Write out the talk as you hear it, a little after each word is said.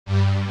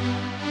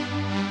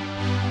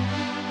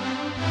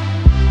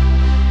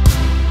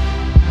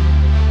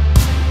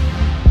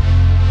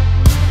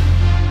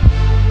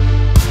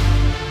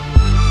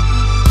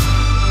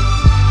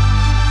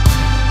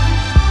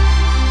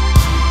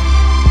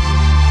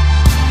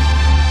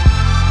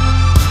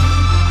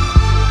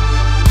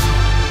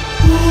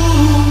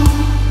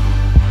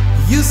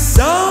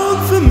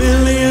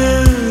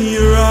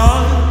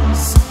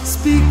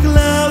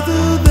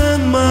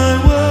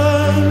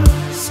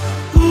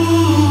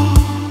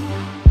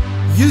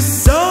You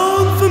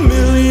sound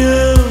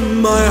familiar,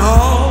 my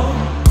heart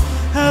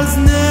has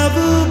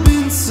never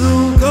been so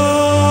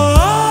cold.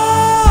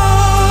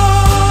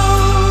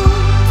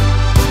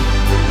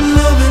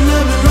 Loving,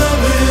 loving,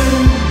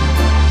 loving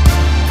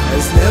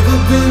has never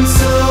been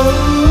so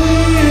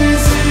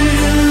easy.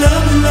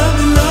 Loving,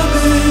 loving,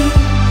 loving,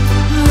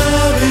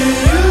 loving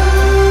you.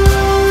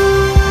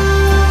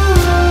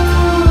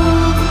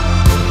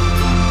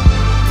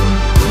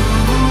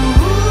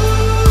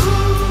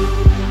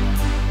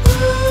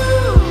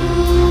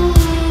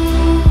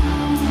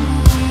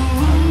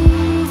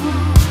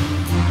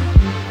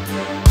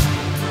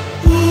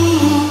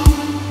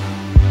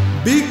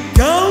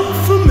 Become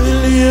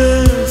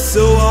familiar,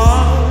 so I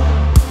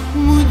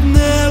would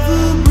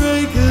never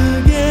break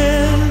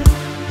again.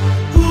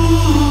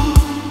 Ooh,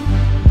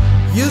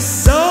 you're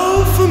so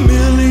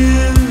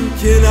familiar,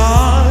 can I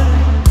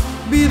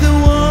be the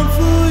one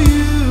for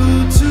you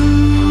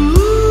too?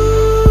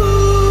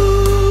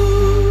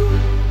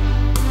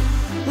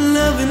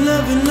 Loving,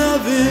 loving,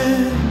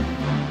 loving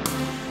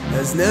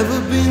has never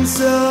been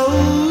so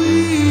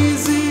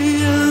easy.